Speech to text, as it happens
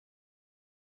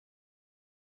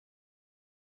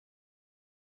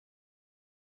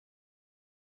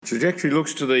Trajectory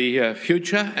looks to the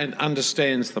future and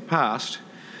understands the past,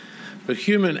 but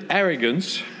human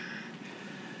arrogance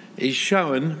is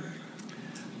shown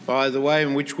by the way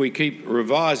in which we keep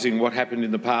revising what happened in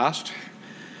the past,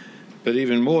 but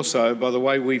even more so by the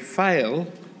way we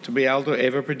fail to be able to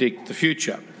ever predict the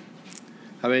future.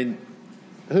 I mean,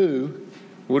 who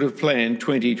would have planned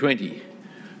 2020?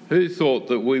 Who thought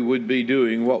that we would be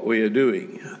doing what we are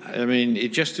doing? I mean,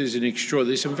 it just is an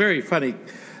extraordinary... There's some very funny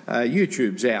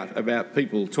YouTubes out about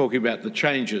people talking about the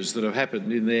changes that have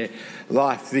happened in their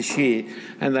life this year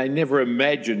and they never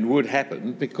imagined would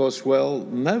happen because, well,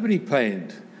 nobody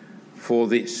planned for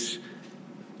this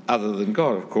other than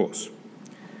God, of course.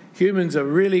 Humans are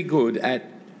really good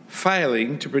at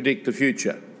failing to predict the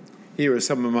future. Here are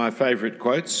some of my favourite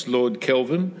quotes. Lord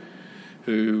Kelvin,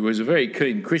 who was a very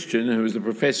keen Christian, who was the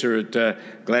professor at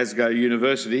Glasgow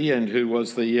University and who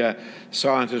was the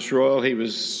scientist royal. He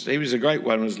was a great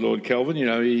one, was Lord Kelvin. You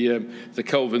know, the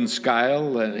Kelvin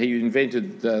scale. He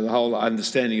invented the whole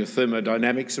understanding of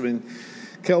thermodynamics. I mean,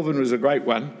 Kelvin was a great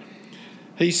one.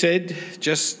 He said, he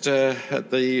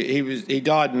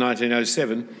died in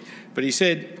 1907, but he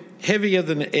said, heavier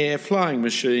than air flying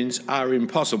machines are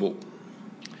impossible.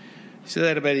 He said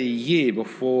that about a year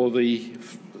before the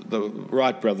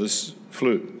Wright brothers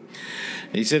flew.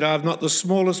 He said, I have not the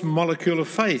smallest molecule of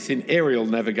faith in aerial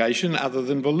navigation other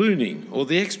than ballooning or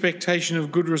the expectation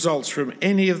of good results from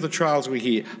any of the trials we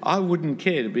hear. I wouldn't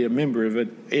care to be a member of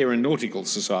an aeronautical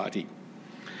society.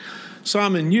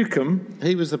 Simon Newcomb,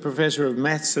 he was the professor of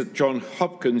maths at Johns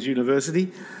Hopkins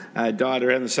University, died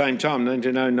around the same time,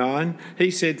 1909. He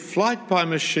said, flight by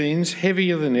machines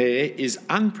heavier than air is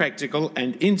unpractical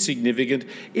and insignificant,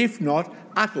 if not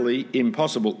utterly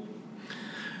impossible.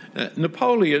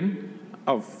 Napoleon,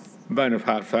 of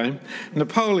Bonaparte fame,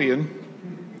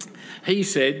 he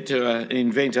said to an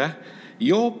inventor,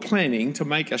 you're planning to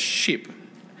make a ship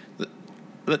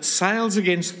that sails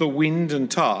against the wind and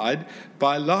tide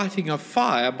by lighting a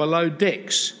fire below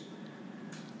decks.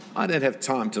 I don't have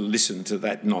time to listen to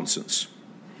that nonsense.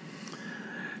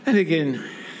 And again,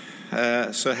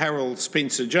 Sir Harold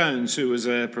Spencer-Jones, who was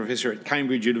a professor at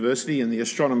Cambridge University and the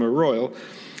Astronomer Royal,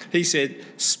 he said,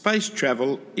 space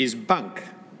travel is bunk,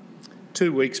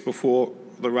 2 weeks before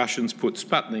the Russians put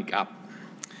Sputnik up.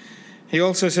 He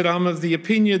also said, I'm of the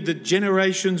opinion that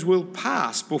generations will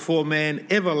pass before man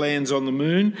ever lands on the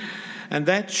moon, and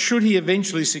that should he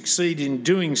eventually succeed in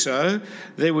doing so,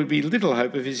 there would be little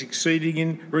hope of his succeeding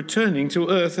in returning to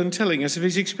Earth and telling us of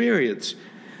his experience.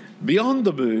 Beyond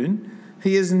the moon,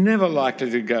 he is never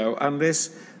likely to go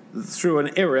unless through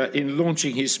an error in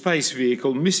launching his space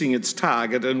vehicle, missing its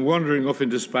target and wandering off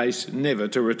into space, never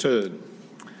to return.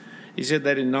 He said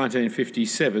that in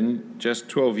 1957, just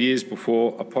 12 years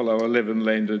before Apollo 11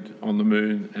 landed on the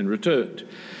moon and returned.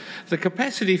 The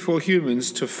capacity for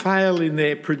humans to fail in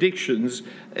their predictions,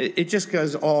 it just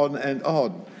goes on and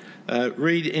on.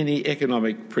 Read any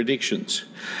economic predictions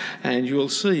and you'll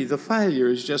see the failure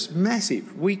is just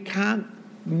massive. We can't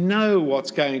know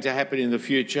what's going to happen in the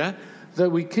future, though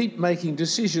we keep making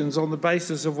decisions on the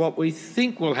basis of what we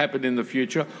think will happen in the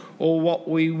future or what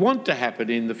we want to happen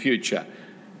in the future.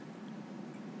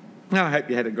 Now, I hope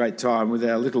you had a great time with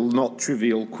our little not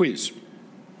trivial quiz.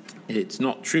 It's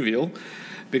not trivial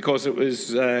because it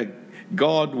was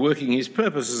God working his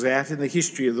purposes out in the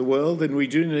history of the world, and we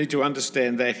do need to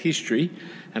understand that history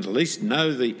and at least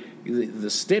know the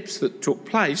steps that took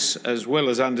place, as well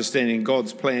as understanding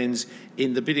God's plans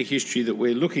in the bit of history that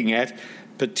we're looking at,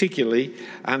 particularly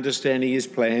understanding his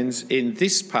plans in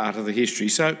this part of the history.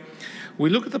 So we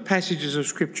look at the passages of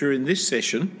Scripture in this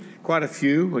session, quite a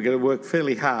few. We're going to work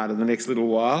fairly hard in the next little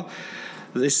while.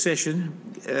 This session,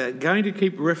 going to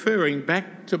keep referring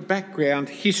back to background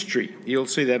history. You'll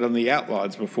see that on the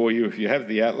outlines before you if you have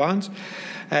the outlines.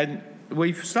 And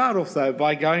we start off, though,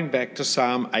 by going back to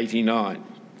Psalm 89,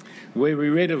 where we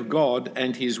read of God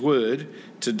and his word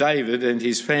to David and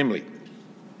his family.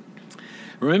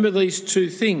 Remember these two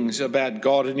things about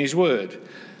God and his word.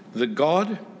 The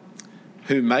God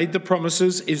who made the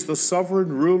promises is the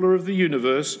sovereign ruler of the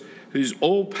universe, who's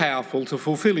all-powerful to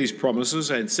fulfil his promises,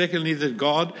 and secondly, that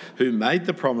God who made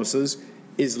the promises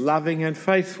is loving and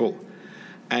faithful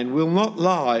and will not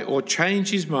lie or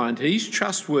change his mind. He's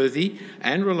trustworthy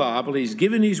and reliable. He's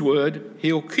given his word.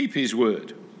 He'll keep his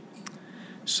word.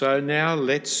 So now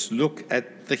let's look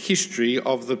at the history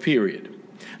of the period.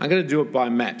 I'm going to do it by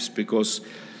maps because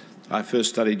I first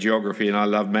studied geography and I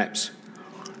love maps.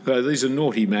 So these are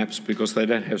naughty maps because they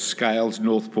don't have scales,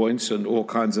 north points and all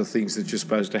kinds of things that you're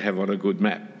supposed to have on a good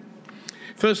map.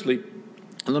 Firstly,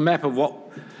 on the map of what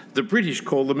The British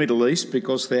call the Middle East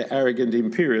because they're arrogant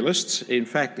imperialists. In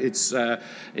fact, it's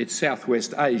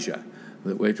Southwest Asia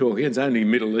that we're talking. It's only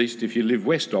Middle East if you live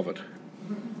west of it.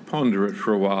 Ponder it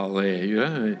for a while there, you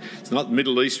know. It's not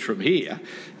Middle East from here.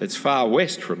 It's far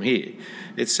west from here.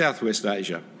 It's Southwest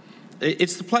Asia.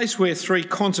 It's the place where three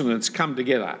continents come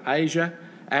together. Asia,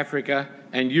 Africa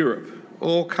and Europe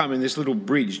all come in this little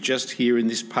bridge just here in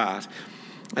this part.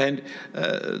 And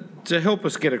to help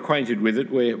us get acquainted with it,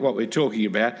 what we're talking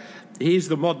about, here's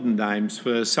the modern names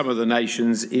for some of the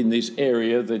nations in this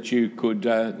area that you could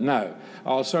know.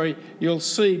 Oh, sorry, you'll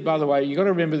see, by the way, you've got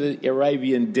to remember the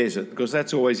Arabian Desert, because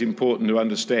that's always important to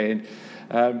understand.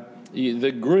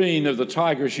 The green of the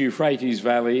Tigris-Euphrates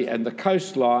Valley and the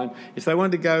coastline, if they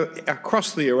wanted to go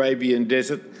across the Arabian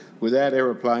Desert without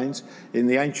aeroplanes in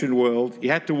the ancient world, you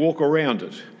had to walk around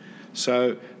it.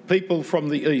 So people from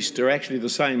the east are actually the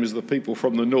same as the people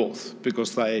from the north,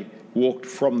 because they walked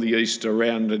from the east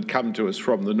around and come to us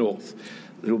from the north.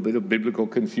 A little bit of biblical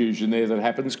confusion there that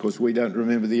happens because we don't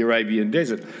remember the Arabian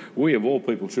Desert. We, of all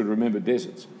people, should remember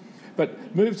deserts.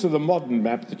 But move to the modern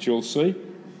map that you'll see,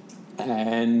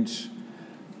 and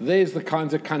there's the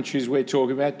kinds of countries we're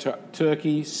talking about: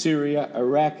 Turkey, Syria,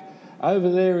 Iraq.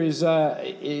 Over there is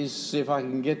if I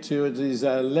can get to it, is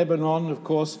Lebanon, of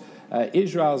course.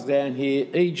 Israel's down here,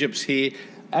 Egypt's here.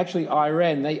 Actually,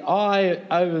 Iran, the eye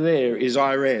over there is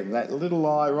Iran. That little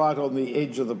eye right on the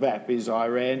edge of the map is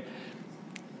Iran.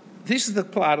 This is the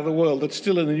part of the world that's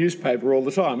still in the newspaper all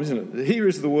the time, isn't it? Here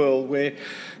is the world where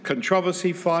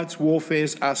controversy, fights,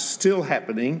 warfares are still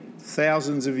happening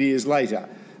thousands of years later,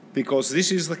 because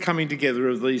this is the coming together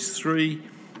of these three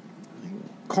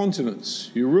continents.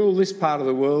 You rule this part of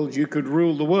the world, you could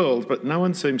rule the world, but no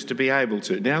one seems to be able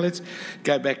to. Now let's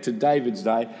go back to David's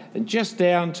day and just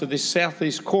down to this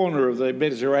southeast corner of the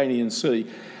Mediterranean Sea,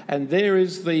 and there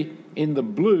is in the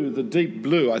blue, the deep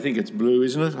blue, I think it's blue,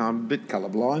 isn't it? I'm a bit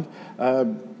colourblind,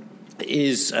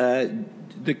 is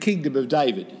the kingdom of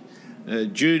David.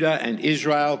 Judah and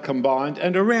Israel combined,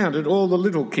 and around it all the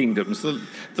little kingdoms, the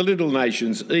little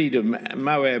nations, Edom,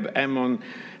 Moab, Ammon,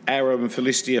 Aram,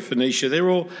 Philistia, Phoenicia.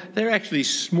 They're actually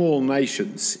small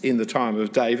nations in the time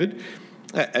of David,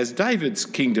 as David's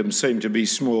kingdom seemed to be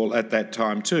small at that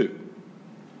time too.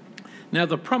 Now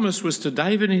the promise was to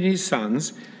David and his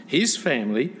sons, his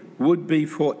family would be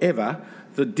forever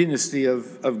the dynasty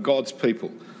of God's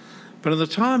people. But at the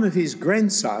time of his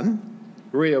grandson,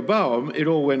 Rehoboam, it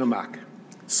all went amok.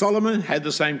 Solomon had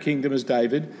the same kingdom as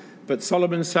David, but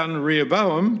Solomon's son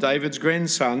Rehoboam, David's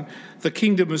grandson, the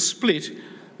kingdom was split,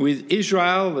 with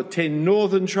Israel, the 10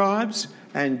 northern tribes,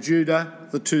 and Judah,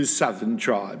 the 2 southern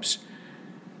tribes.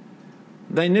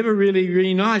 They never really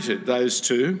reunited, those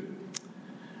two.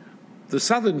 The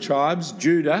southern tribes,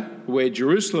 Judah, where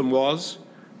Jerusalem was,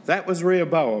 that was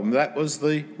Rehoboam, that was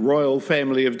the royal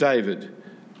family of David.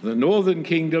 The northern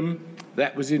kingdom,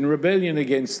 that was in rebellion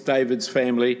against David's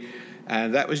family,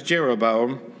 and that was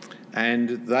Jeroboam,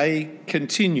 and they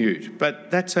continued.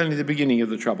 But that's only the beginning of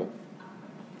the trouble.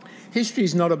 History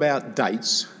is not about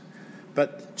dates,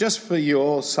 but just for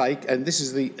your sake, and this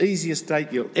is the easiest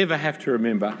date you'll ever have to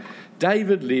remember,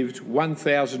 David lived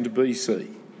 1000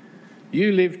 BC.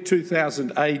 You lived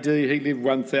 2000 AD, he lived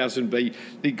 1000 B.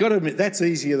 You've got to admit, that's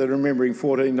easier than remembering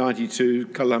 1492,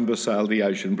 Columbus sailed the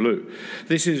ocean blue.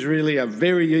 This is really a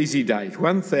very easy date,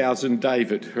 1000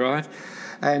 David, right?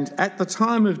 And at the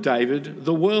time of David,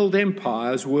 the world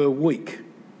empires were weak.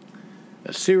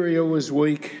 Assyria was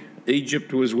weak,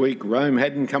 Egypt was weak, Rome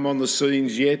hadn't come on the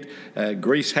scenes yet,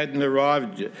 Greece hadn't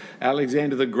arrived,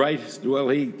 Alexander the Great, well,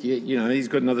 he's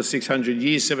got another 600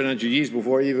 years, 700 years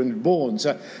before he even born.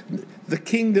 So the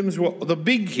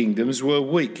big kingdoms were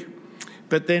weak.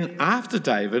 But then after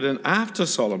David and after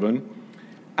Solomon,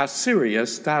 Assyria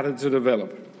started to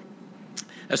develop.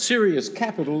 Assyria's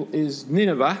capital is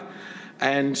Nineveh,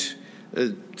 and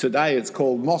today it's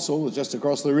called Mosul, just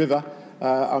across the river.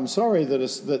 I'm sorry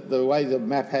that the way the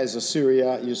map has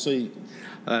Assyria, you see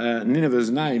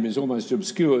Nineveh's name is almost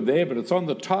obscured there, but it's on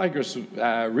the Tigris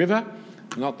River,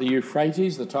 not the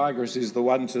Euphrates. The Tigris is the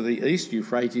one to the east,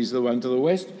 Euphrates the one to the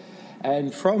west.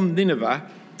 And from Nineveh,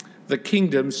 the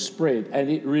kingdom spread, and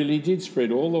it really did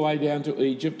spread all the way down to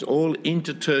Egypt, all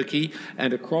into Turkey,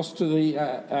 and across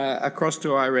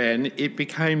to Iran. It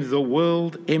became the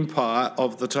world empire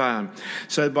of the time.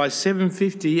 So by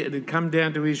 750, it had come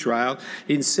down to Israel.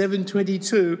 In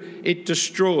 722, it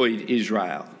destroyed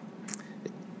Israel,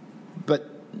 but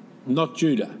not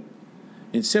Judah.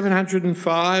 In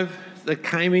 705, they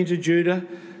came into Judah.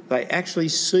 They actually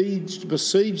besieged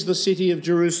the city of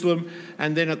Jerusalem,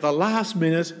 and then at the last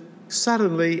minute,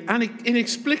 suddenly,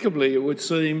 inexplicably it would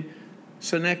seem,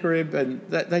 Sennacherib, and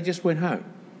they just went home.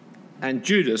 And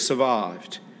Judah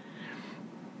survived.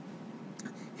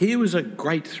 Here was a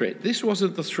great threat. This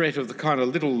wasn't the threat of the kind of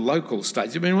little local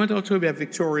states. I mean, when I talk about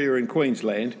Victoria and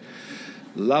Queensland,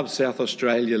 love South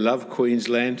Australia, love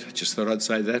Queensland. I just thought I'd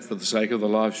say that for the sake of the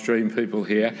live stream people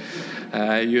here.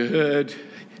 You heard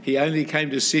he only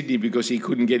came to Sydney because he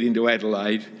couldn't get into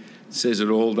Adelaide. Says it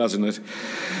all, doesn't it?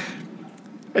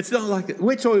 It's not like that.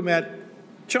 We're talking about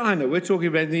China, we're talking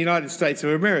about the United States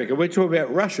of America, we're talking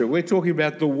about Russia, we're talking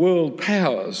about the world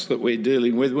powers that we're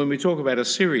dealing with when we talk about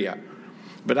Assyria.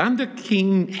 But under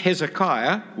King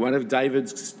Hezekiah, one of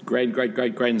David's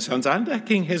great-great-great-grandsons, under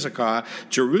King Hezekiah,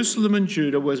 Jerusalem and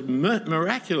Judah was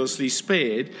miraculously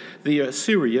spared the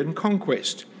Assyrian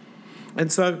conquest.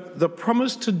 And so the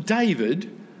promise to David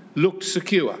looked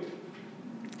secure.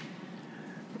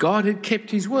 God had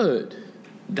kept his word.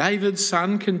 David's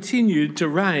son continued to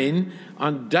reign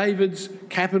on David's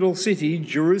capital city,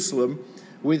 Jerusalem,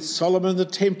 with Solomon the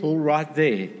temple right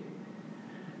there.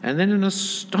 And then an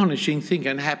astonishing thing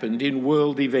had happened in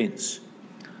world events.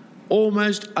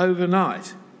 Almost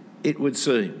overnight, it would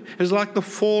seem. It was like the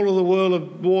fall of the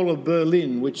wall of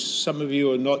Berlin, which some of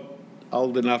you are not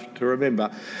old enough to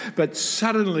remember. But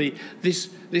suddenly,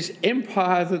 this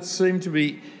empire that seemed to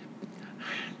be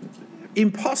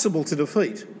impossible to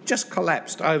defeat just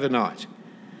collapsed overnight.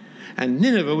 And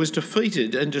Nineveh was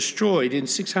defeated and destroyed in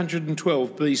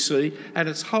 612 BC, and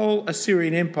its whole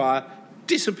Assyrian empire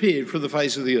disappeared from the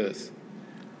face of the earth.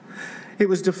 It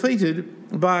was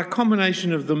defeated by a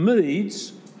combination of the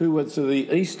Medes, who were to the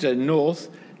east and north,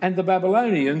 and the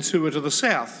Babylonians, who were to the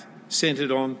south,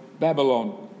 centred on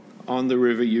Babylon, on the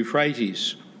river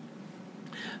Euphrates.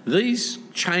 These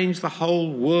changed the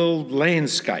whole world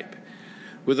landscape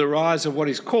with the rise of what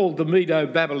is called the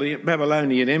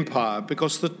Medo-Babylonian Empire,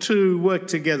 because the two worked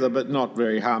together but not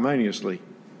very harmoniously.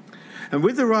 And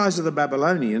with the rise of the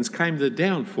Babylonians came the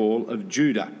downfall of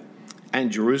Judah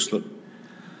and Jerusalem.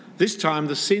 This time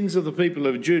the sins of the people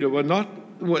of Judah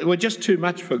were just too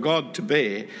much for God to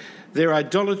bear. Their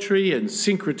idolatry and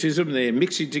syncretism, their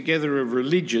mixing together of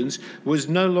religions, was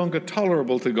no longer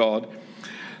tolerable to God.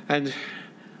 And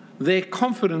their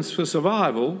confidence for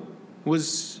survival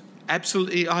was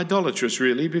absolutely idolatrous,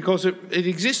 really, because it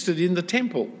existed in the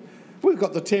temple. We've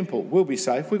got the temple, we'll be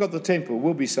safe. We've got the temple,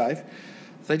 we'll be safe.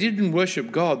 They didn't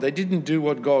worship God. They didn't do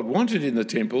what God wanted in the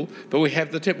temple, but we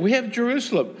have the temple. We have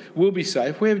Jerusalem. We'll be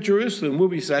safe. We have Jerusalem. We'll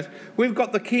be safe. We've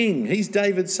got the king. He's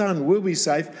David's son. We'll be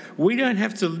safe. We don't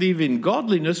have to live in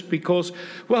godliness because,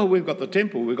 well, we've got the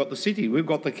temple. We've got the city. We've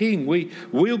got the king.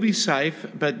 We'll be safe.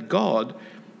 But God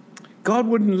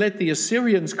wouldn't let the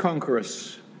Assyrians conquer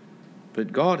us,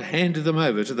 but God handed them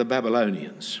over to the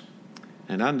Babylonians.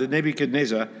 And under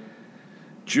Nebuchadnezzar,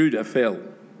 Judah fell.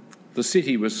 The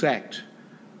city was sacked.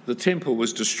 The temple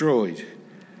was destroyed,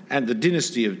 and the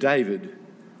dynasty of David,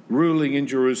 ruling in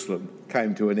Jerusalem,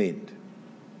 came to an end.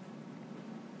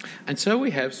 And so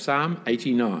we have Psalm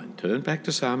 89. Turn back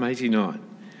to Psalm 89.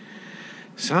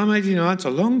 Psalm 89, it's a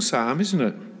long psalm, isn't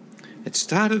it? It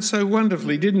started so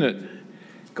wonderfully, didn't it?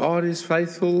 God is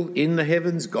faithful in the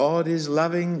heavens. God is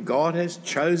loving. God has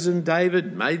chosen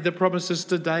David, made the promises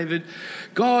to David.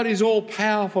 God is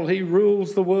all-powerful. He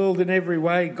rules the world in every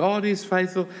way. God is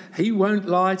faithful. He won't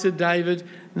lie to David.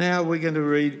 Now we're going to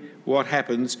read what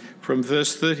happens from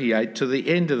verse 38 to the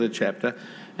end of the chapter.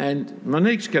 And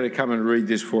Monique's going to come and read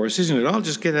this for us, isn't it? I'll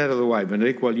just get out of the way,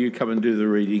 Monique, while you come and do the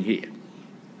reading here.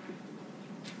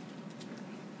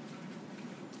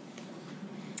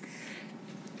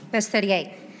 Verse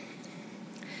 38.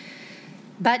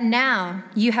 But now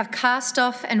you have cast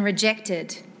off and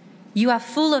rejected. You are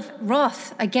full of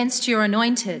wrath against your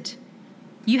anointed.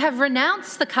 You have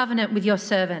renounced the covenant with your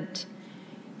servant.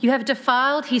 You have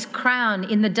defiled his crown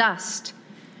in the dust.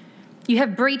 You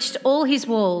have breached all his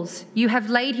walls. You have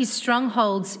laid his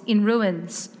strongholds in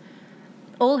ruins.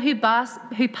 All who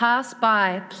pass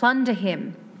by plunder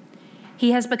him. He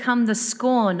has become the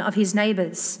scorn of his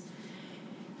neighbours.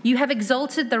 You have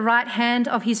exalted the right hand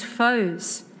of his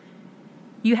foes.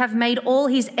 You have made all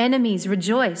his enemies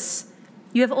rejoice.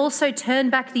 You have also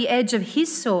turned back the edge of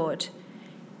his sword.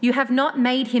 You have not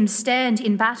made him stand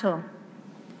in battle.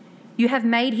 You have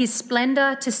made his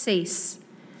splendour to cease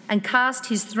and cast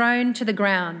his throne to the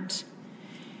ground.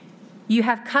 You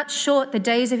have cut short the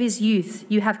days of his youth.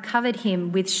 You have covered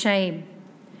him with shame.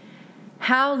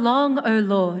 How long, O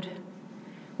Lord?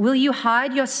 Will you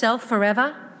hide yourself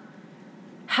forever?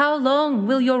 How long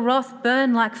will your wrath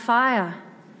burn like fire?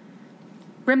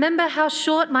 Remember how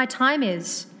short my time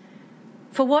is.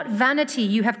 For what vanity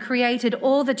you have created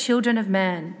all the children of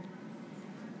man.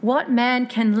 What man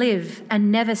can live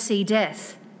and never see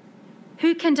death?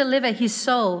 Who can deliver his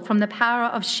soul from the power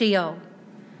of Sheol?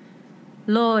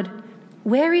 Lord,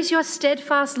 where is your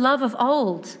steadfast love of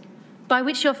old, by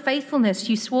which your faithfulness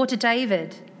you swore to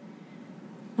David?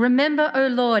 Remember, O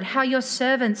Lord, how your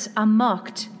servants are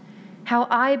mocked, how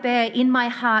I bear in my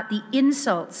heart the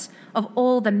insults of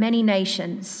all the many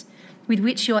nations, with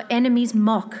which your enemies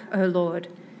mock, O Lord,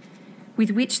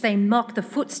 with which they mock the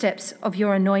footsteps of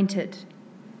your anointed.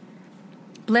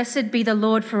 Blessed be the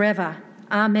Lord forever.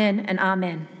 Amen and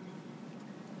amen.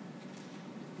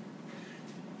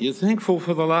 You're thankful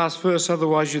for the last verse,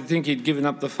 otherwise you'd think he'd given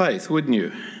up the faith, wouldn't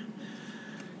you?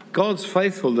 God's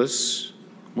faithfulness,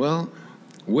 well,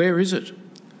 where is it?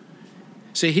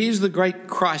 See, here's the great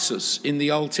crisis in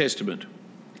the Old Testament.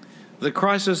 The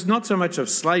crisis not so much of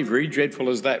slavery, dreadful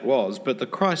as that was, but the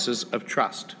crisis of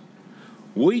trust.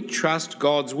 We trust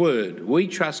God's word. We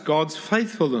trust God's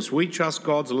faithfulness. We trust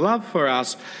God's love for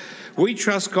us. We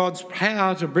trust God's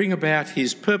power to bring about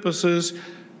his purposes.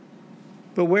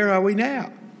 But where are we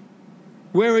now?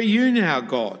 Where are you now,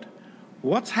 God?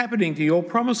 What's happening to your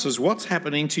promises? What's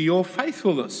happening to your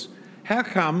faithfulness? How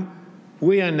come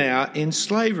we are now in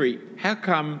slavery? How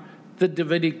come the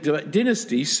Davidic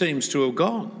dynasty seems to have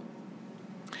gone?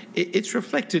 It's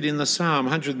reflected in the Psalm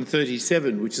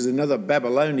 137, which is another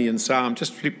Babylonian psalm.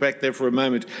 Just flip back there for a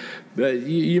moment.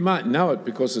 You might know it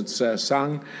because it's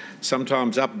sung,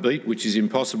 sometimes upbeat, which is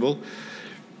impossible.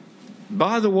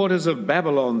 By the waters of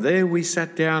Babylon, there we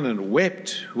sat down and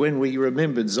wept when we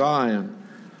remembered Zion.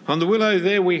 On the willow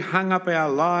there we hung up our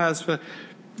lyres, for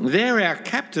there our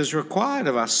captors required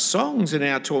of us songs and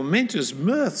our tormentors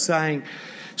mirth, saying,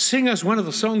 "Sing us one of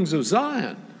the songs of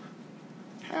Zion."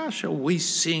 How shall we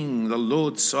sing the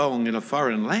Lord's song in a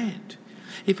foreign land?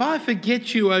 If I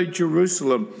forget you, O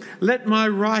Jerusalem, let my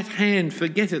right hand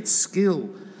forget its skill.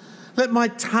 Let my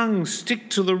tongue stick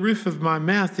to the roof of my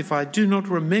mouth if I do not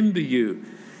remember you,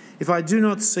 if I do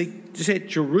not set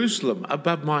Jerusalem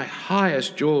above my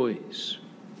highest joys.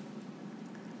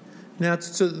 Now,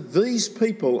 to these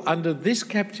people under this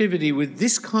captivity with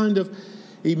this kind of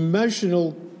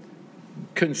emotional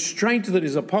constraint that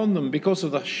is upon them because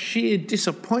of the sheer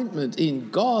disappointment in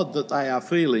God that they are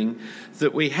feeling,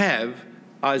 that we have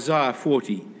Isaiah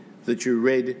 40 that you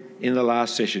read in the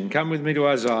last session. Come with me to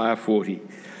Isaiah 40.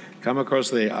 Come across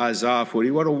there, Isaiah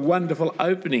 40. What a wonderful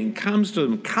opening comes to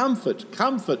them. Comfort,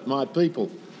 comfort my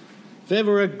people. If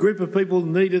ever a group of people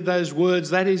needed those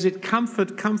words, that is it.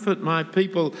 Comfort, comfort my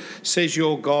people, says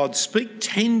your God. Speak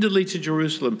tenderly to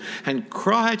Jerusalem and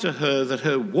cry to her that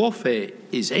her warfare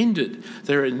is ended,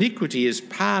 their iniquity is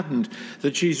pardoned,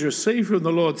 that she's received from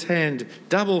the Lord's hand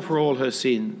double for all her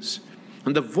sins.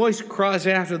 And the voice cries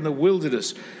out in the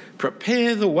wilderness,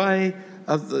 prepare the way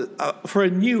for a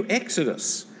new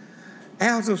exodus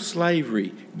out of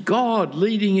slavery. God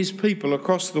leading his people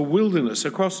across the wilderness,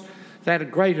 across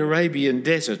that great Arabian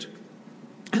desert.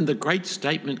 And the great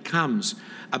statement comes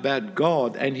about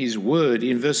God and his word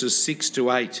in verses 6 to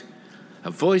 8.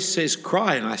 A voice says,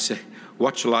 cry, and I say,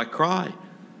 what shall I cry?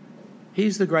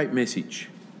 Here's the great message.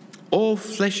 All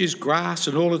flesh is grass,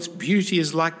 and all its beauty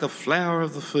is like the flower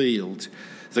of the field.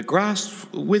 The grass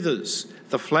withers,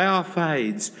 the flower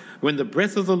fades. When the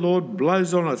breath of the Lord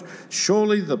blows on it,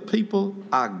 surely the people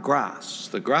are grass.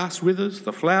 The grass withers,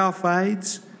 the flower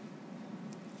fades,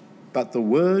 but the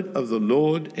word of the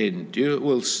Lord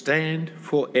will stand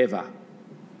forever.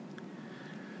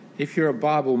 If you're a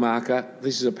Bible marker,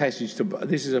 this is a passage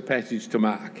to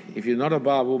mark. If you're not a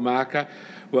Bible marker,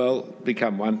 well,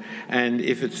 become one. And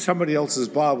if it's somebody else's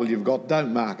Bible you've got,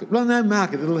 don't mark it. Well, no,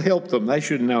 mark it. It'll help them. They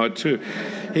should know it too.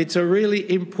 It's a really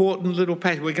important little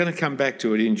passage. We're going to come back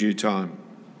to it in due time.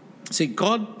 See,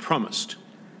 God promised,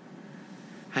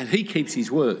 and he keeps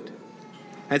his word.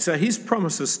 And so his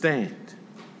promises stand.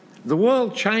 The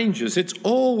world changes. It's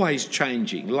always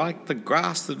changing, like the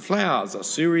grass that flowers.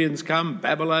 Assyrians come,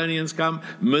 Babylonians come,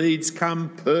 Medes come,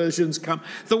 Persians come.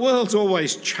 The world's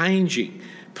always changing.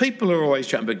 People are always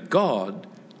changing, but God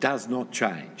does not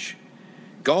change.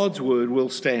 God's word will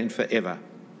stand forever.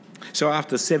 So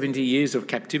after 70 years of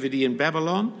captivity in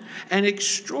Babylon, an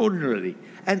extraordinary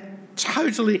and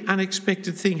totally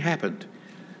unexpected thing happened.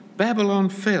 Babylon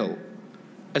fell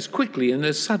as quickly and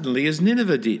as suddenly as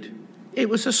Nineveh did. It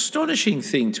was an astonishing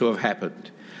thing to have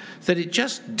happened, that it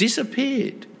just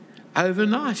disappeared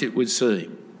overnight, it would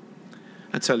seem.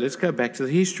 And so let's go back to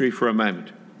the history for a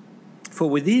moment. For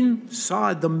within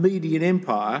inside the Median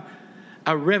Empire,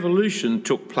 a revolution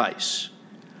took place.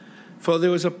 For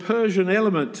there was a Persian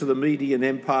element to the Median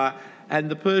Empire,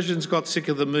 and the Persians got sick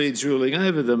of the Medes ruling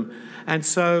over them. And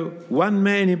so one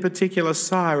man in particular,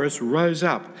 Cyrus, rose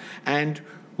up and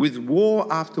with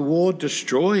war after war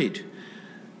destroyed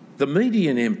the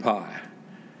Median Empire.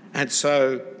 And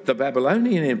so the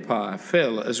Babylonian Empire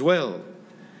fell as well.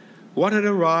 What had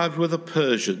arrived were the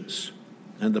Persians,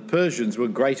 and the Persians were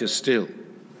greater still.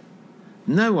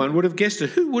 No one would have guessed it.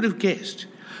 Who would have guessed?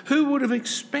 Who would have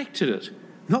expected it?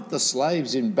 Not the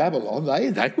slaves in Babylon.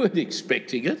 They weren't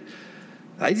expecting it.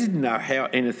 They didn't know how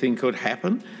anything could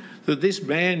happen. That this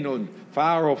man in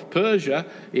far off Persia,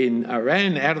 in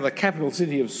Iran, out of the capital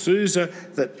city of Susa,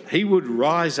 that he would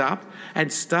rise up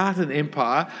and start an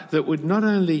empire that would not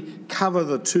only cover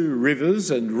the two rivers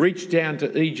and reach down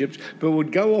to Egypt, but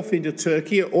would go off into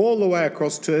Turkey, all the way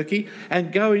across Turkey,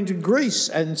 and go into Greece,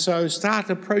 and so start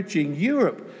approaching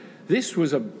Europe. This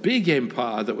was a big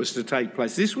empire that was to take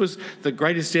place. This was the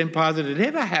greatest empire that had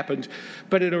ever happened,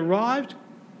 but it arrived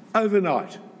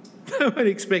overnight. No one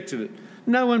expected it.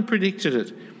 No one predicted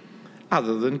it,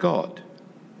 other than God.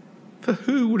 For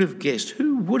who would have guessed,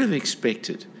 who would have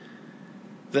expected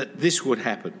that this would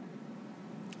happen?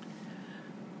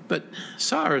 But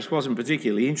Cyrus wasn't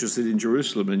particularly interested in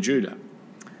Jerusalem and Judah.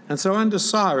 And so under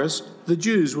Cyrus, the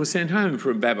Jews were sent home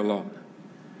from Babylon.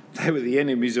 They were the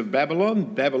enemies of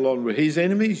Babylon. Babylon were his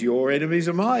enemies. Your enemies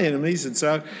are my enemies. And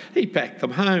so he packed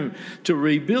them home to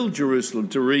rebuild Jerusalem,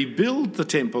 to rebuild the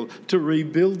temple, to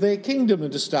rebuild their kingdom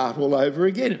and to start all over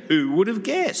again. Who would have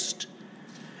guessed?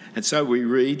 And so we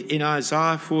read in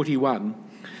Isaiah 41,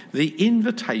 the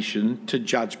invitation to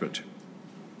judgment.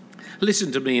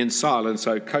 Listen to me in silence,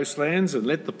 O coastlands, and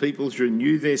let the peoples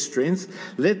renew their strength.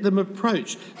 Let them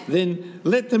approach, then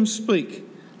let them speak.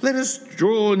 Let us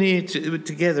draw near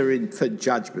together for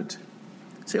judgment.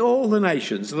 See, all the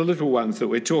nations, the little ones that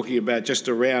we're talking about just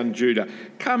around Judah,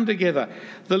 come together.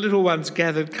 The little ones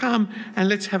gathered, come and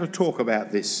let's have a talk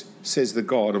about this, says the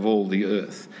God of all the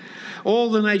earth.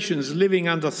 All the nations living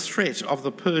under threat of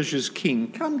the Persia's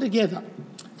king come together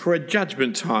for a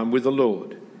judgment time with the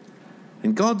Lord.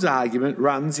 And God's argument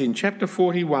runs in chapter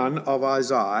 41 of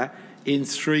Isaiah in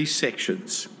 3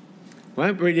 sections. I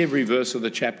won't read every verse of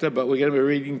the chapter, but we're going to be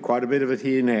reading quite a bit of it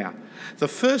here now. The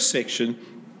first section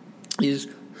is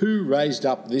who raised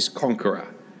up this conqueror,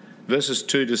 verses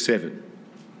 2 to 7.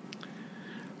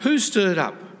 Who stirred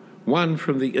up one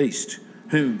from the east,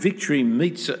 whom victory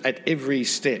meets at every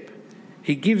step?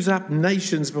 He gives up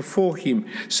nations before him,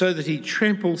 so that he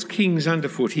tramples kings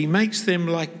underfoot. He makes them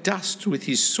like dust with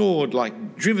his sword,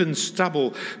 like driven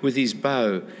stubble with his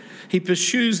bow. He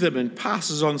pursues them and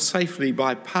passes on safely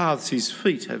by paths his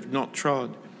feet have not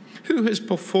trod. Who has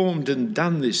performed and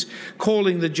done this,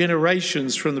 calling the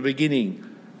generations from the beginning?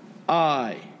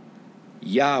 I,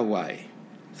 Yahweh,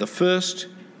 the first,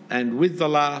 and with the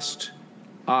last,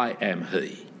 I am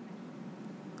he.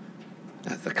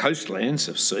 Now, the coastlands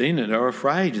have seen and are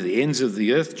afraid. The ends of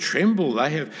the earth tremble. They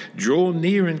have drawn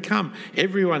near and come.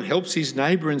 Everyone helps his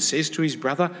neighbour and says to his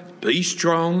brother, be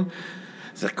strong.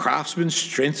 The craftsman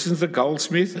strengthens the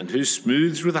goldsmith, and who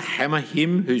smooths with a hammer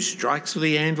him who strikes with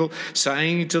the anvil,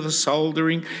 saying to the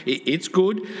soldering, it's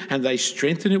good, and they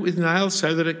strengthen it with nails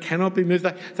so that it cannot be moved.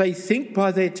 They think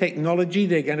by their technology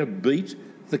they're going to beat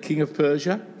the king of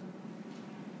Persia.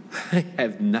 They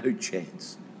have no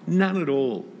chance, none at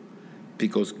all,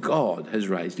 because God has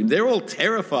raised him. They're all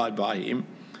terrified by him,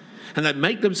 and they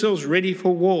make themselves ready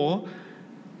for war,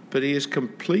 but he has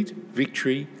complete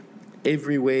victory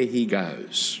everywhere he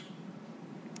goes.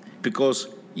 Because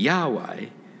Yahweh,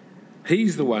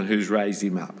 he's the one who's raised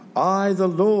him up. I, the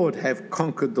Lord, have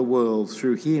conquered the world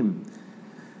through him.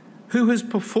 Who has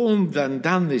performed and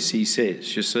done this, he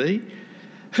says, you see?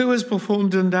 Who has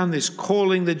performed and done this,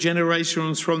 calling the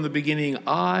generations from the beginning?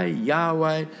 I,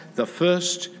 Yahweh, the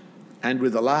first, and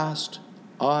with the last,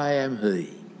 I am he.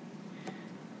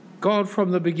 God from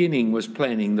the beginning was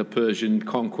planning the Persian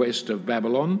conquest of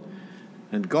Babylon,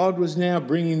 and God was now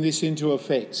bringing this into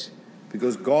effect,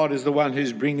 because God is the one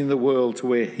who's bringing the world to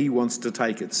where he wants to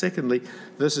take it. Secondly,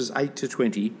 verses 8 to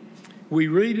 20, we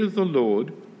read of the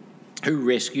Lord who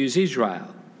rescues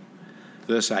Israel.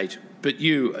 Verse 8, but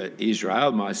you,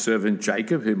 Israel, my servant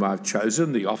Jacob, whom I've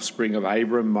chosen, the offspring of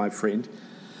Abram, my friend,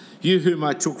 you whom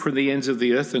I took from the ends of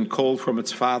the earth and called from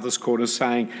its farthest corners,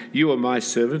 saying, you are my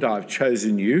servant, I have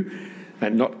chosen you,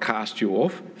 and not cast you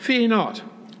off. Fear not.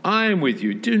 I am with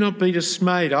you. Do not be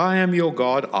dismayed. I am your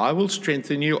God. I will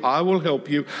strengthen you. I will help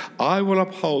you. I will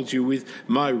uphold you with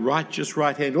my righteous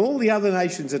right hand. All the other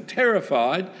nations are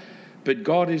terrified, but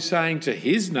God is saying to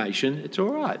his nation, it's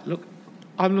all right. Look,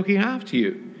 I'm looking after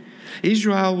you.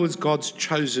 Israel was God's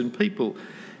chosen people.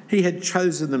 He had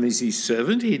chosen them as his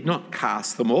servant. He had not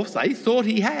cast them off. They thought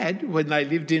he had when they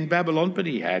lived in Babylon, but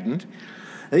he hadn't.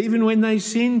 Even when they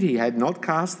sinned, he had not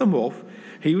cast them off.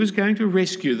 He was going to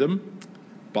rescue them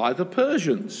by the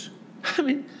Persians. I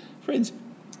mean, friends,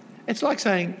 It's like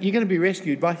saying you're going to be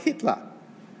rescued by Hitler.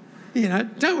 You know,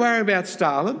 don't worry about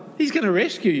Stalin. He's going to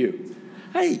rescue you.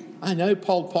 Hey, I know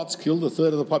Pol Pot's killed a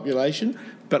third of the population,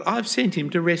 but I've sent him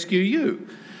to rescue you.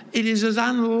 It is as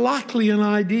unlikely an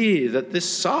idea that this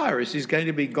Cyrus is going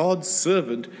to be God's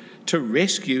servant to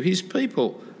rescue his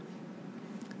people.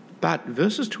 But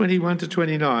verses 21 to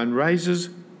 29 raises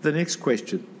the next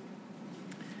question.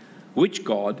 Which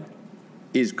God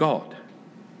is God?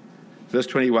 Verse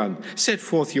 21, set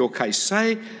forth your case.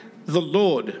 Say, the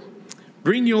Lord,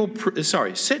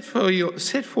 set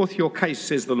forth your case,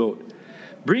 says the Lord.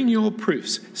 Bring your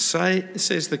proofs,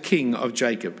 says the King of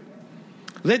Jacob.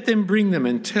 Let them bring them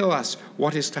and tell us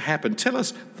what is to happen. Tell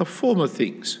us the former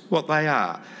things, what they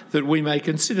are, that we may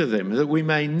consider them, that we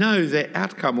may know their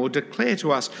outcome, or declare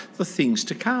to us the things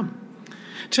to come.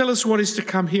 Tell us what is to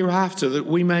come hereafter, that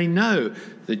we may know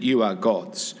that you are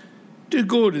gods. Do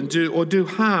good and do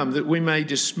harm, that we may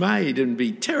dismayed and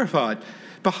be terrified.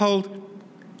 Behold,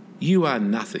 you are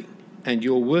nothing, and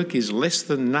your work is less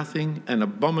than nothing, an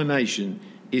abomination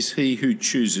is he who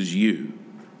chooses you.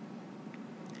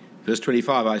 Verse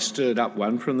 25, I stirred up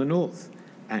one from the north,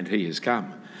 and he has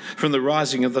come, from the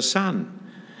rising of the sun.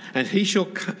 And he shall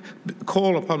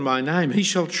call upon my name. He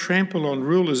shall trample on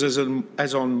rulers as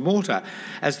on mortar,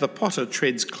 as the potter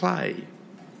treads clay.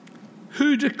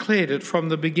 Who declared it from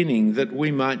the beginning, that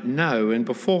we might know, and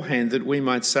beforehand that we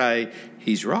might say,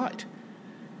 he's right?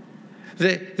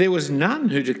 There was none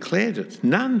who declared it,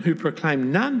 none who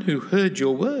proclaimed, none who heard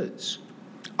your words.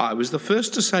 I was the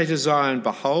first to say to Zion,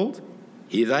 behold,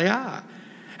 here they are.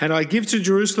 And I give to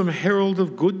Jerusalem a herald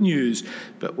of good news.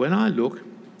 But when I look,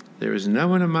 there is no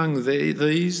one among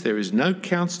these, there is no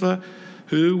counsellor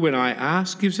who, when I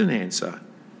ask, gives an answer.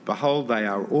 Behold, they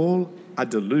are all a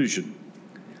delusion.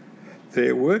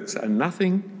 Their works are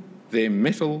nothing, their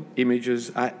metal images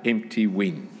are empty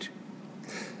wind.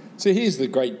 So here's the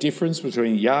great difference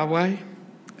between Yahweh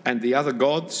and the other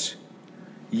gods.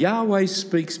 Yahweh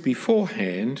speaks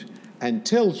beforehand and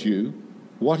tells you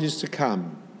what is to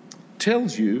come,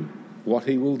 tells you what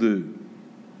he will do.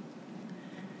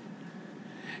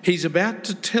 He's about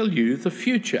to tell you the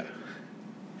future,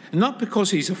 not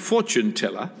because he's a fortune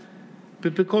teller,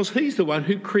 but because he's the one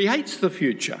who creates the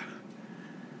future.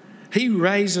 He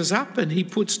raises up and he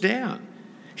puts down.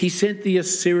 He sent the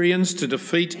Assyrians to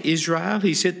defeat Israel.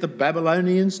 He sent the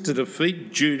Babylonians to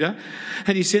defeat Judah.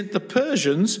 And he sent the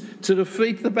Persians to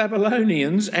defeat the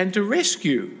Babylonians and to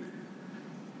rescue.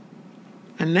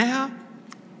 And now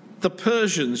the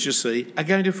Persians, you see, are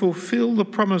going to fulfill the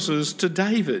promises to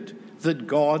David that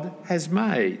God has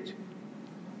made.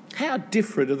 How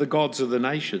different are the gods of the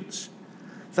nations?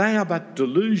 They are but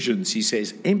delusions, he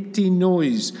says, empty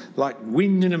noise like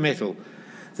wind in a metal.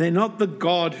 They're not the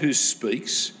God who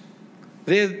speaks.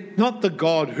 They're not the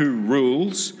God who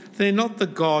rules. They're not the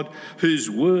God whose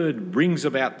word brings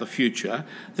about the future.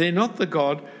 They're not the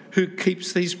God who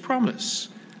keeps these promises.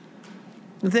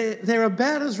 They're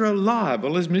about as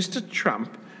reliable as Mr.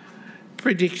 Trump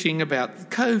predicting about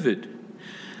COVID.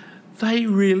 They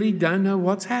really don't know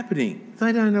what's happening.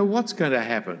 They don't know what's going to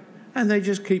happen. And they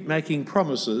just keep making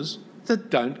promises that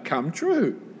don't come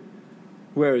true.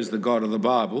 Whereas the God of the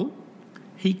Bible,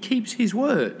 he keeps his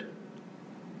word.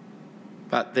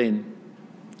 But then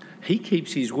he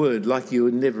keeps his word like you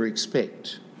would never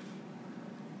expect.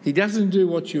 He doesn't do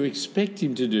what you expect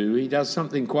him to do. He does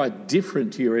something quite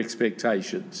different to your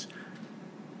expectations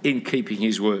in keeping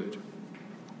his word.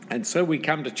 And so we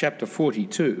come to chapter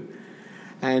 42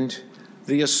 and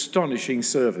the astonishing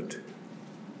servant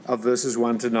of verses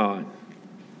 1 to 9.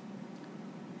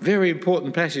 Very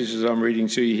important passages I'm reading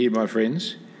to you here, my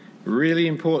friends. Really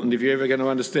important if you're ever going to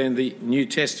understand the New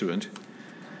Testament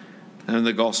and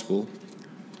the Gospel.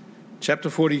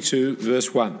 Chapter 42,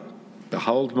 verse 1.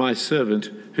 Behold my servant,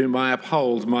 whom I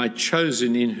uphold, my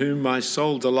chosen, in whom my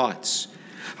soul delights.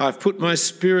 I have put my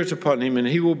spirit upon him, and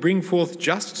he will bring forth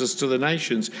justice to the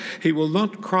nations. He will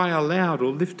not cry aloud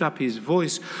or lift up his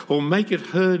voice or make it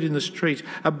heard in the street.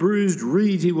 A bruised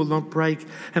reed he will not break,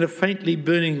 and a faintly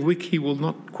burning wick he will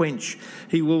not quench.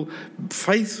 He will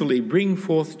faithfully bring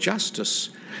forth justice.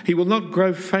 He will not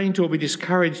grow faint or be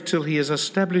discouraged till he has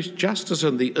established justice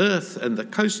on the earth, and the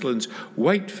coastlands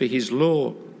wait for his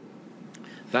law.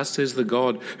 Thus says the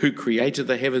God who created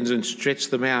the heavens and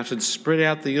stretched them out and spread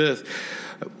out the earth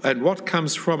and what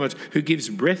comes from it, who gives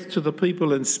breath to the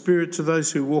people and spirit to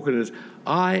those who walk in it.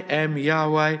 I am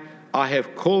Yahweh, I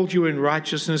have called you in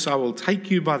righteousness. I will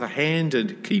take you by the hand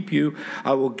and keep you.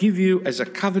 I will give you as a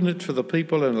covenant for the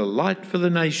people and a light for the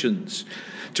nations,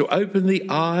 to open the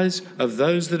eyes of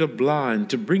those that are blind,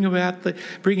 to bring out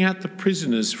the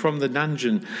prisoners from the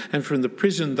dungeon, and from the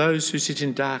prison those who sit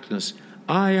in darkness.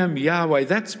 I am Yahweh,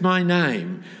 that's my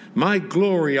name. My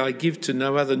glory I give to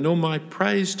no other, nor my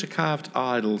praise to carved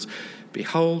idols.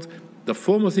 Behold, the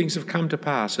former things have come to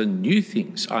pass, and new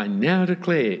things I now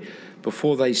declare.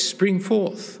 Before they spring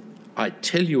forth, I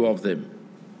tell you of them.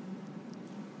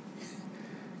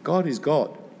 God is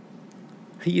God.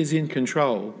 He is in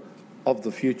control of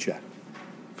the future,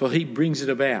 for he brings it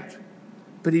about.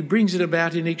 But he brings it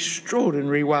about in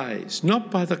extraordinary ways, not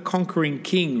by the conquering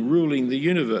king ruling the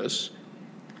universe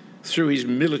through his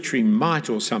military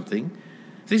might or something.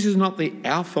 This is not the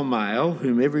alpha male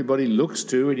whom everybody looks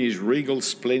to in his regal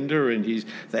splendour and he's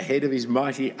the head of his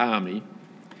mighty army.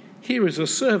 Here is a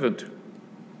servant,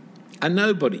 a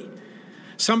nobody,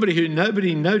 somebody who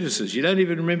nobody notices. You don't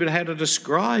even remember how to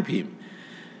describe him.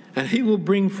 And he will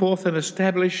bring forth and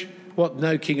establish what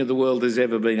no king of the world has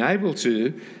ever been able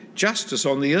to, justice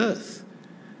on the earth,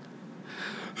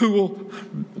 who will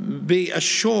be a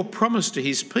sure promise to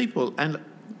his people, and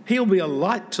he'll be a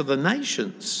light to the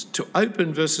nations, to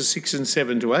open, verses 6 and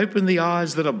 7, to open the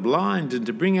eyes that are blind and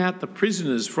to bring out the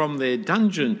prisoners from their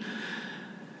dungeon.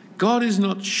 God is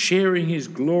not sharing his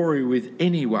glory with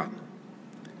anyone.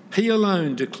 He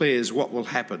alone declares what will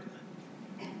happen.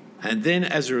 And then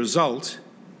as a result,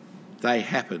 they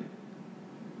happen.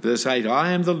 Verse 8,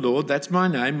 I am the Lord, that's my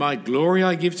name. My glory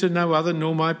I give to no other,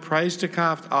 nor my praise to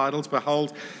carved idols.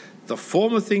 Behold, the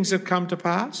former things have come to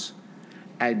pass,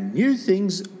 and new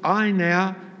things I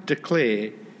now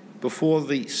declare. Before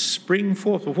they spring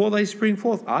forth,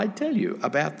 I tell you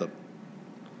about them.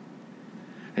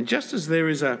 And just as there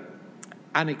is an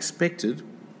unexpected,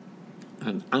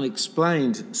 an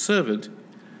unexplained servant,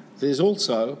 there's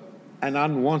also an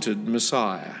unwanted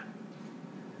Messiah.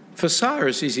 For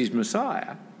Cyrus is his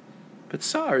Messiah, but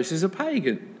Cyrus is a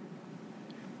pagan.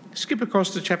 Skip across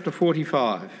to chapter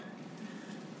 45.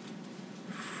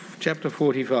 Chapter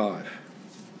 45.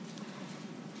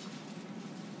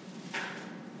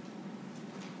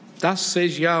 Thus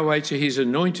says Yahweh to his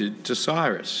anointed, to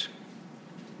Cyrus.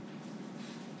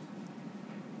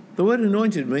 The word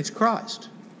anointed means Christ.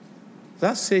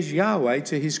 Thus says Yahweh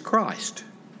to his Christ,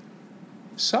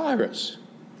 Cyrus.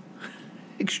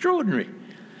 Extraordinary.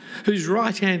 Whose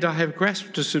right hand I have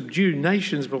grasped to subdue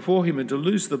nations before him and to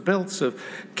loose the belts of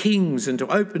kings and to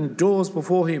open doors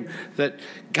before him that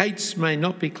gates may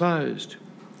not be closed.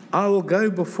 I will go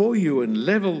before you and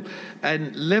level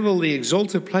the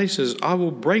exalted places. I will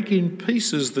break in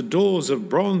pieces the doors of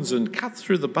bronze and cut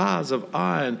through the bars of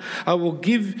iron. I will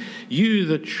give you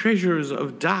the treasures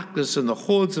of darkness and the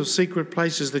hoards of secret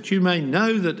places, that you may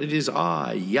know that it is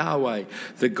I, Yahweh,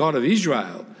 the God of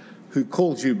Israel, who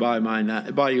calls you by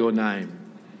your name.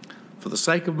 For the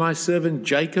sake of my servant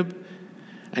Jacob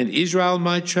and Israel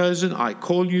my chosen, I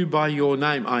call you by your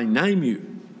name. I name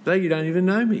you, though you don't even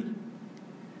know me.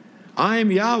 I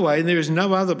am Yahweh, and there is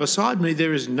no other beside me.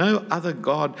 There is no other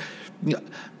God.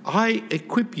 I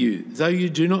equip you, though you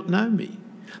do not know me,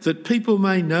 that people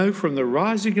may know from the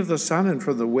rising of the sun and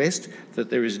from the west that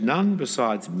there is none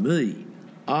besides me.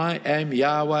 I am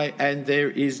Yahweh, and there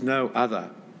is no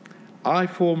other. I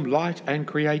form light and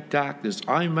create darkness.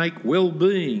 I make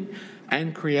well-being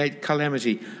and create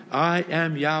calamity. I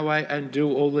am Yahweh and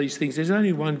do all these things. There's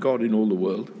only one God in all the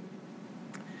world.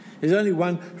 There's only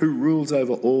one who rules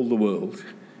over all the world.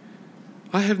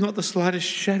 I have not the slightest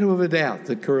shadow of a doubt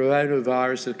that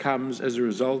coronavirus comes as a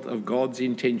result of God's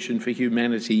intention for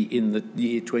humanity in the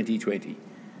year 2020.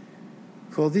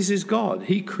 For this is God.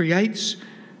 He creates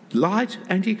light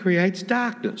and he creates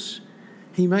darkness.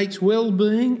 He makes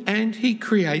well-being and he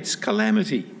creates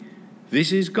calamity.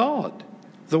 This is God,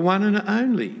 the one and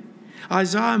only.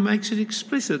 Isaiah makes it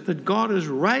explicit that God has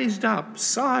raised up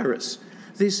Cyrus,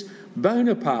 this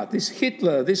Bonaparte, this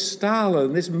Hitler, this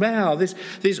Stalin, this Mao, this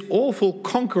awful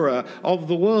conqueror of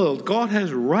the world. God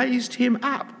has raised him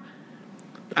up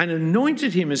and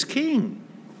anointed him as king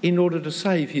in order to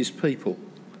save his people.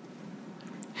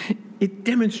 It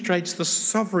demonstrates the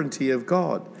sovereignty of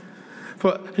God.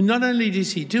 For not only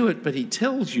does he do it, but he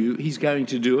tells you he's going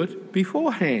to do it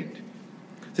beforehand,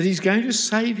 that he's going to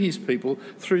save his people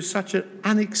through such an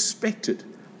unexpected,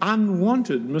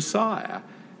 unwanted Messiah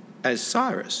as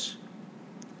Cyrus.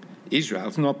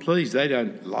 Israel's not pleased. They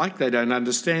don't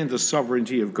understand the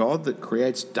sovereignty of God that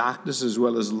creates darkness as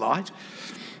well as light.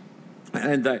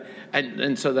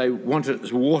 And so they want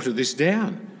to water this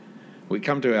down. We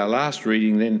come to our last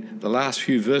reading then, the last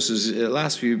few verses,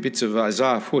 last few bits of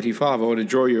Isaiah 45. I want to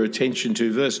draw your attention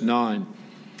to verse 9.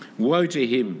 Woe to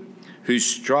him who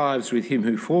strives with him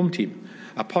who formed him,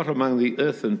 a pot among the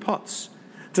earthen pots.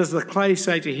 Does the clay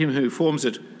say to him who forms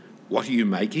it, what are you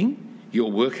making?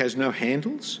 Your work has no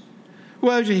handles?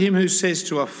 Woe to him who says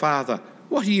to a father,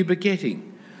 what are you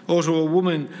begetting? Or to a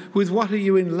woman, with what are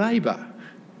you in labour?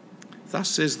 Thus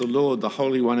says the Lord, the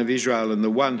Holy One of Israel, and the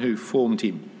one who formed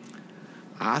him.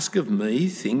 Ask of me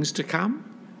things to come?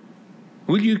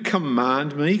 Will you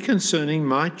command me concerning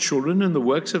my children and the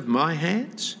works of my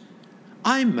hands?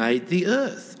 I made the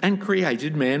earth and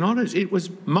created man on it. It was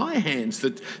my hands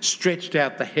that stretched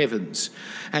out the heavens,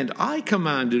 and I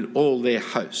commanded all their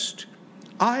host.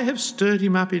 I have stirred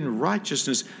him up in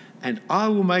righteousness, and I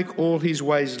will make all his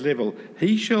ways level.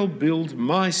 He shall build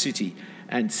my city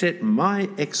and set my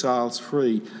exiles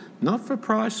free, not for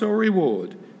price or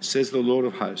reward, says the Lord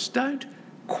of hosts. Don't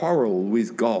quarrel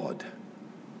with God.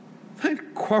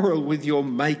 Don't quarrel with your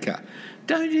maker.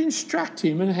 Don't instruct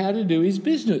him on how to do his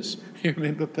business. You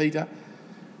remember Peter?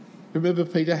 Remember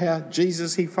Peter, how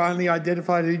Jesus, he finally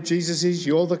identified who Jesus is.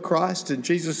 You're the Christ. And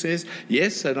Jesus says,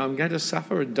 yes, and I'm going to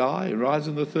suffer and die and rise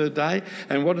on the third day.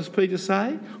 And what does Peter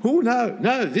say? Oh,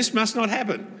 no, this must not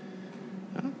happen.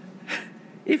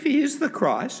 If he is the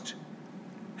Christ,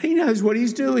 he knows what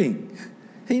he's doing.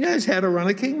 He knows how to run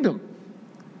a kingdom.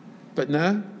 But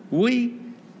no, we,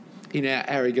 in our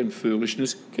arrogant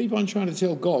foolishness, keep on trying to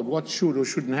tell God what should or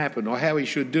shouldn't happen, or how he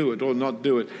should do it or not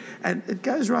do it. And it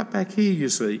goes right back here, you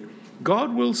see.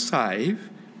 God will save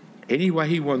any way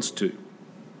he wants to,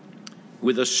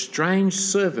 with a strange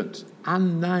servant,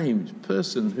 unnamed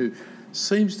person who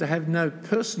seems to have no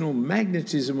personal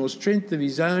magnetism or strength of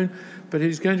his own, but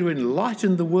who's going to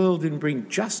enlighten the world and bring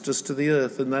justice to the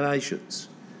earth and the nations.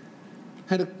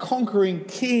 And a conquering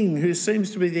king who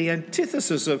seems to be the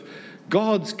antithesis of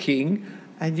God's king,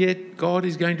 and yet God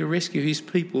is going to rescue his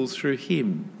people through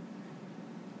him.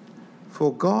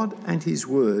 For God and his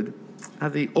word are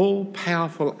the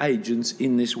all-powerful agents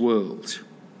in this world.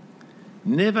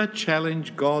 Never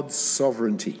challenge God's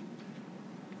sovereignty.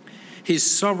 His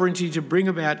sovereignty to bring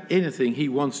about anything he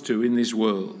wants to in this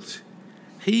world.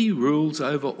 He rules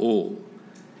over all,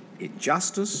 in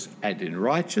justice and in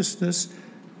righteousness,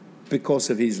 because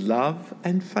of his love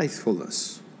and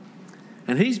faithfulness.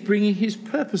 And he's bringing his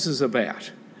purposes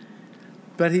about.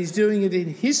 But he's doing it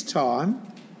in his time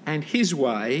and his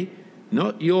way,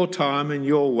 not your time and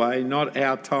your way, not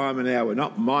our time and our way,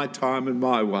 not my time and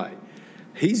my way.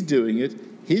 He's doing it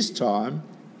his time,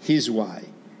 his way.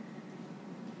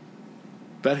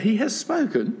 But he has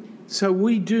spoken, so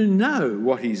we do know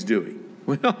what he's doing.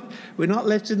 We're not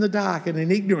left in the dark and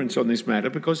in ignorance on this matter,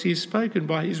 because he has spoken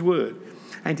by his word.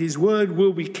 And his word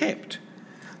will be kept,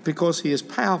 because he is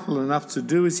powerful enough to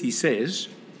do as he says,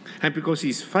 and because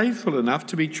he's faithful enough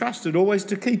to be trusted always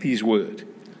to keep his word.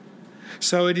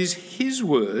 So it is his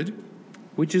word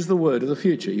which is the word of the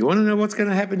future. You want to know what's going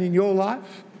to happen in your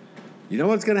life? You know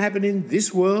what's going to happen in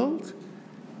this world?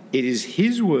 It is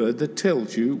his word that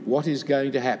tells you what is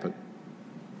going to happen.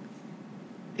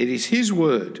 It is his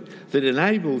word that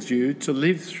enables you to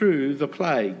live through the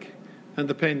plague and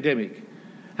the pandemic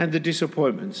and the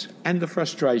disappointments and the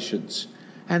frustrations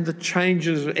and the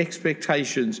changes of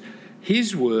expectations.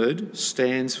 His word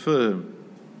stands firm.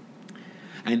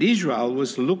 And Israel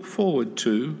was to look forward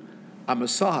to a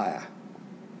Messiah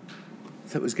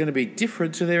that was going to be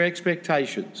different to their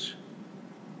expectations.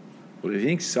 Well, if you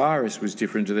think Cyrus was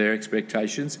different to their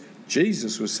expectations,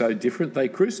 Jesus was so different they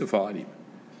crucified him.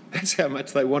 That's how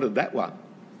much they wanted that one.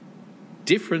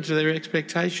 Different to their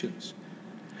expectations.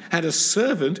 And a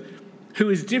servant who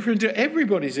is different to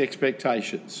everybody's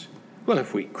expectations. Well,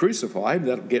 if we crucify him,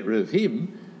 that'll get rid of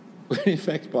him. In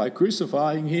fact, by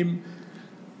crucifying him,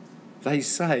 they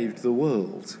saved the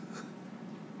world.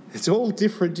 It's all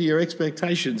different to your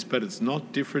expectations, but it's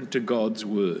not different to God's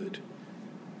word.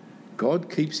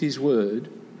 God keeps his word,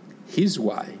 his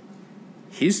way,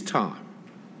 his time.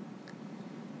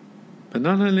 But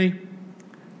not only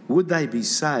would they be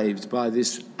saved by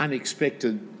this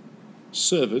unexpected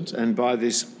servant and by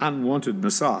this unwanted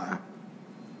Messiah,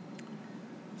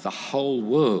 the whole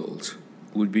world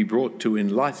would be brought to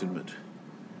enlightenment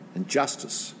and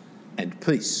justice and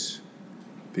peace,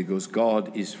 because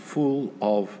God is full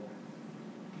of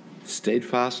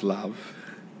steadfast love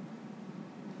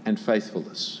and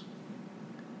faithfulness.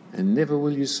 And never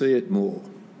will you see it more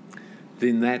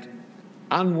than that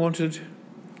unwanted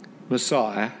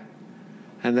Messiah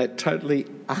and that totally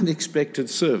unexpected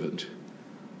servant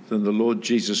than the Lord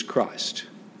Jesus Christ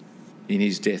in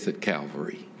his death at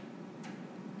Calvary.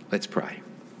 Let's pray.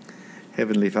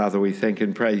 Heavenly Father, we thank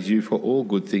and praise you for all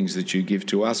good things that you give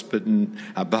to us, but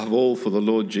above all for the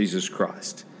Lord Jesus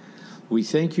Christ. We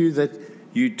thank you that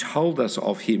you told us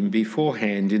of him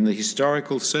beforehand in the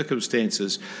historical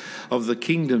circumstances of the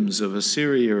kingdoms of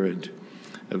Assyria and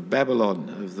of Babylon,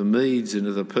 of the Medes and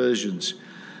of the Persians,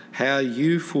 how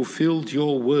you fulfilled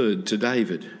your word to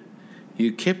David.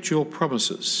 You kept your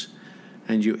promises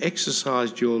and you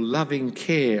exercised your loving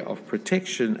care of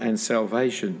protection and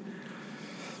salvation.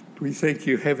 We thank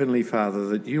you, Heavenly Father,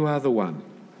 that you are the one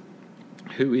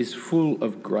who is full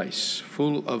of grace,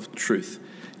 full of truth.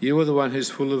 You are the one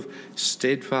who's full of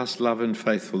steadfast love and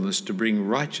faithfulness to bring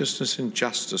righteousness and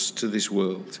justice to this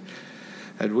world.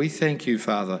 And we thank you,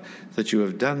 Father, that you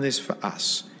have done this for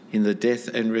us in the death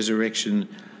and resurrection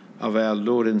of our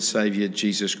Lord and Saviour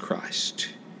Jesus Christ,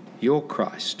 your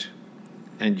Christ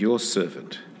and your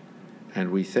servant.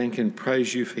 And we thank and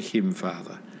praise you for him,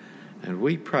 Father. And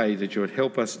we pray that you would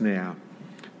help us now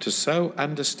to so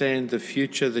understand the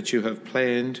future that you have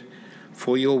planned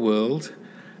for your world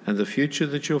and the future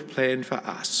that you have planned for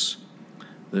us,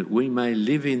 that we may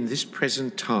live in this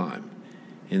present time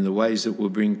in the ways that will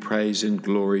bring praise and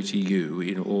glory to you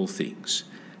in all things.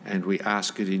 And we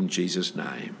ask it in Jesus'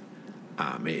 name.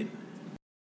 Amen.